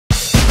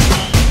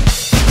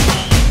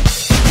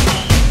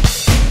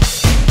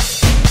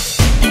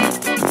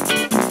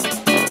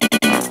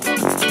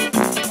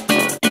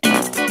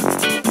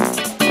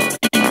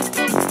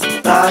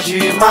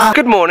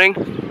Good morning.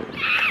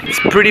 It's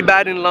pretty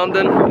bad in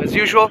London, as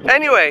usual.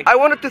 Anyway, I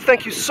wanted to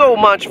thank you so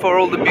much for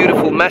all the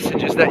beautiful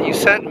messages that you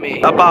sent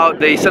me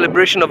about the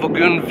celebration of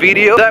Ogun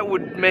video. That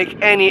would make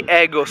any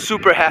ego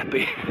super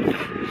happy.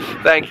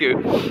 Thank you.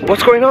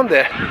 What's going on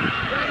there?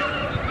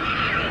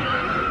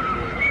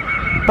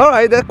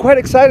 Alright, they're quite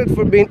excited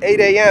for being 8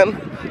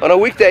 AM on a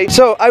weekday.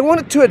 So I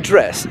wanted to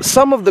address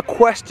some of the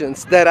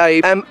questions that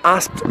I am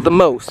asked the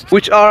most,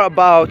 which are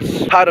about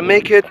how to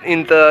make it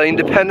in the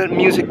independent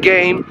music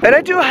game. And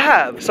I do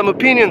have some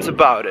opinions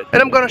about it,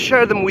 and I'm gonna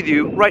share them with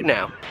you right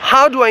now.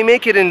 How do I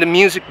make it in the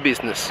music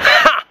business?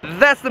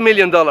 That's the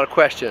million-dollar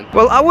question.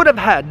 Well, I would have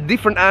had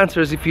different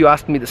answers if you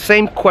asked me the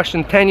same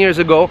question 10 years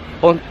ago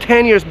or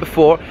 10 years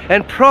before,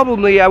 and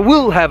probably I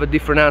will have a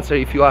different answer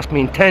if you ask me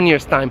in 10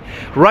 years time.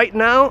 Right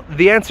now,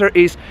 the answer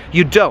is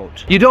you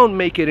don't. You don't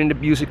make it in the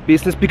music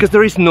business because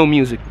there is no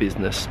music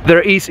business.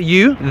 There is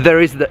you, there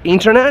is the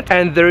internet,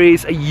 and there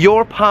is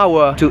your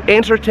power to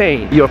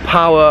entertain, your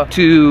power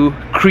to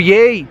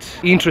create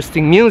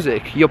interesting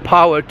music, your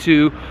power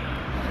to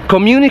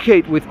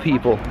communicate with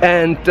people.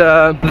 And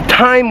the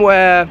time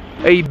where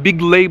a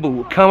big label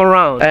will come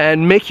around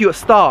and make you a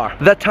star,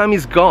 that time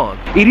is gone.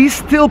 It is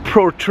still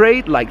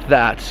portrayed like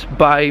that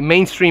by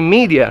mainstream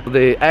media.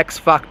 The X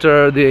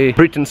Factor, the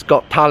Britain's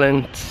Got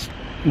Talent,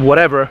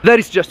 whatever. That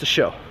is just a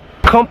show.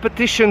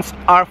 Competitions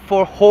are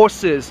for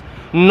horses,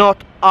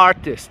 not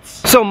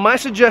artists. So my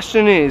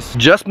suggestion is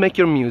just make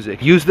your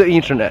music, use the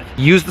internet,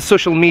 use the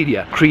social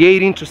media,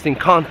 create interesting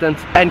content,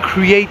 and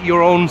create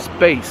your own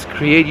space,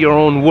 create your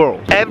own world.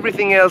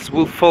 Everything else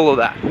will follow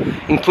that,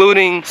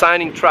 including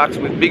signing tracks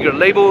with bigger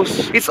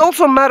labels. It's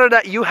also a matter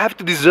that you have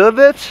to deserve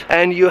it,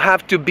 and you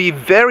have to be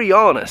very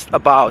honest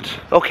about,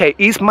 okay,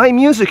 is my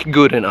music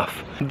good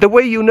enough? The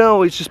way you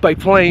know is just by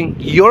playing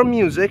your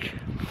music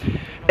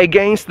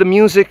against the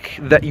music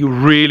that you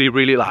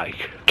really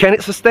like. Can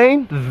it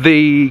sustain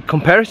the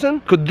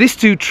comparison? Could these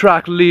two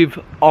tracks live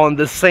on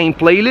the same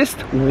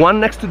playlist, one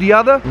next to the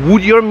other?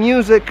 Would your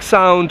music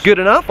sound good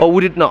enough, or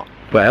would it not?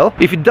 Well,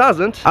 if it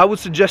doesn't, I would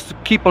suggest to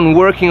keep on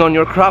working on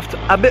your craft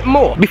a bit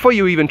more before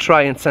you even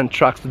try and send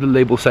tracks to the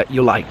labels that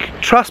you like.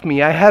 Trust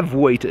me, I have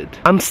waited.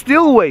 I'm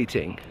still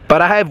waiting,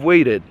 but I have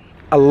waited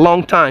a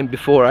long time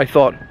before I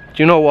thought,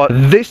 you know what,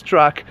 this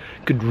track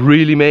could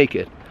really make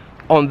it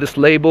on this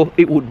label.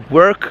 It would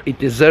work, it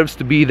deserves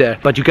to be there,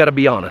 but you gotta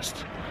be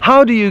honest.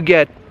 How do you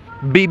get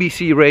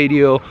BBC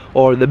radio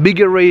or the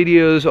bigger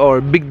radios or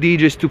big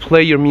DJs to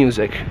play your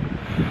music?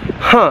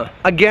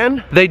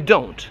 Again, they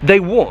don't.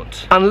 They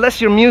won't. Unless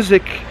your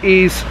music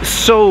is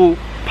so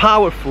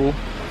powerful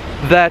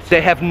that they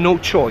have no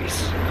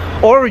choice.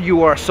 Or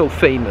you are so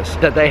famous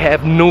that they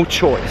have no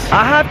choice.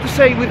 I have to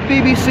say, with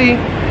BBC,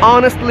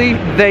 honestly,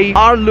 they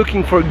are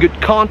looking for good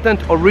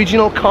content,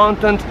 original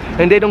content,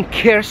 and they don't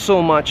care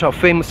so much how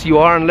famous you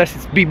are unless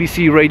it's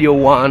BBC Radio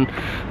 1,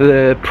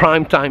 the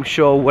primetime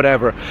show,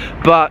 whatever.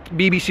 But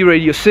BBC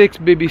Radio 6,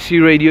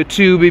 BBC Radio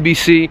 2,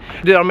 BBC,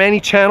 there are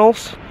many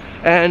channels,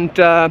 and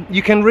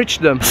you can reach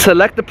them.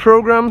 Select the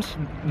programs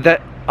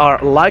that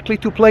are likely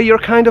to play your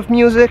kind of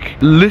music,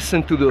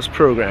 listen to those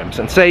programs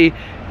and say,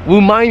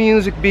 will my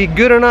music be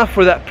good enough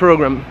for that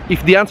program?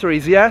 If the answer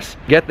is yes,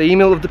 get the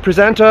email of the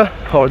presenter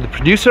or the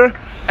producer.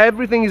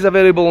 Everything is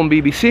available on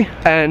BBC,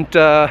 and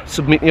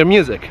submit your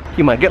music.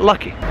 You might get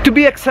lucky. To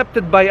be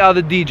accepted by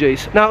other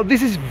DJs. Now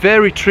this is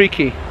very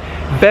tricky,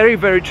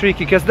 very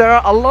tricky, because there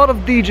are a lot of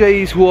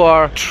DJs who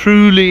are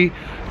truly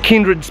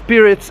kindred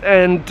spirits,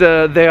 and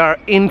they are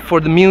in for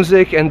the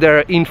music and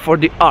they're in for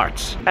the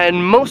arts.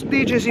 And most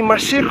DJs in my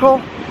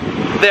circle,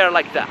 they're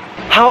like that.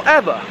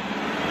 However,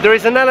 there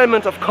is an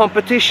element of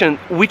competition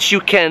which you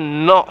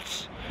cannot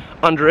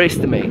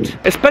underestimate,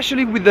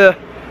 especially with the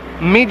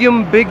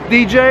medium big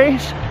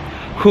DJs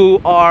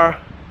who are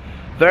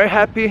very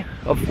happy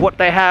of what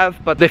they have,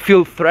 but they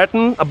feel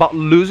threatened about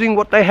losing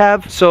what they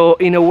have. So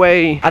in a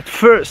way, at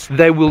first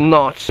they will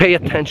not pay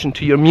attention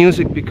to your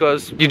music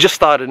because you just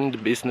started in the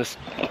business.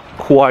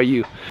 Who are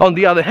you? On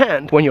the other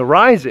hand, when you're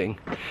rising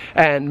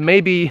and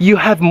maybe you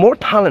have more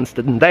talents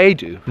than they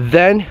do,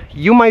 then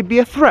you might be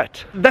a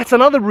threat. That's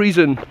another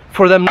reason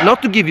for them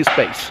not to give you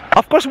space.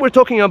 Of course, we're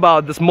talking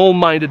about the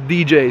small-minded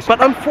DJs,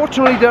 but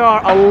unfortunately there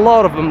are a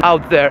lot of them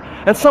out there,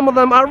 and some of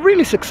them are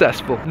really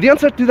successful. The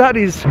answer to that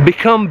is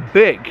become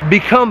big,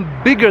 become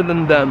bigger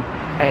than them,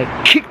 and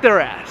kick their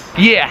ass.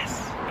 Yes!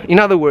 In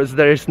other words,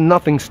 there is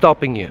nothing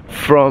stopping you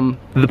from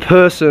the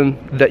person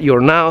that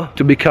you're now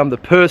to become the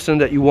person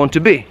that you want to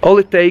be. All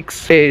it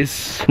takes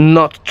is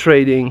not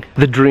trading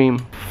the dream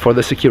for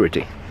the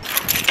security.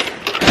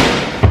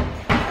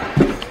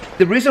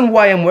 The reason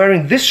why I'm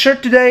wearing this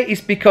shirt today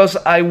is because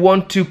I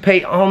want to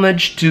pay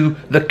homage to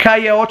the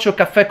Calle 8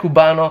 Café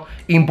Cubano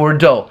in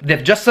Bordeaux.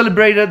 They've just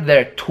celebrated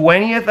their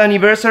 20th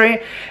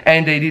anniversary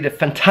and they did a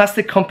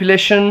fantastic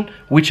compilation,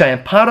 which I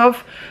am part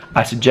of.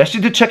 I suggest you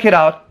to check it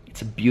out.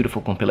 It's a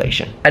beautiful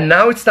compilation. And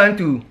now it's time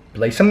to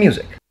play some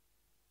music.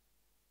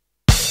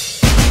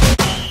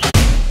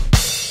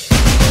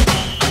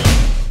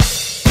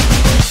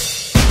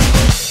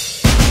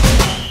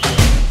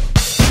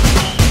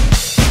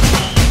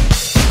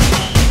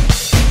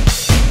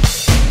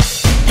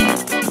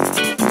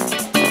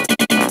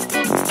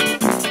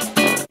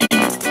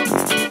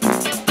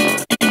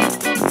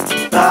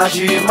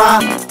 Taj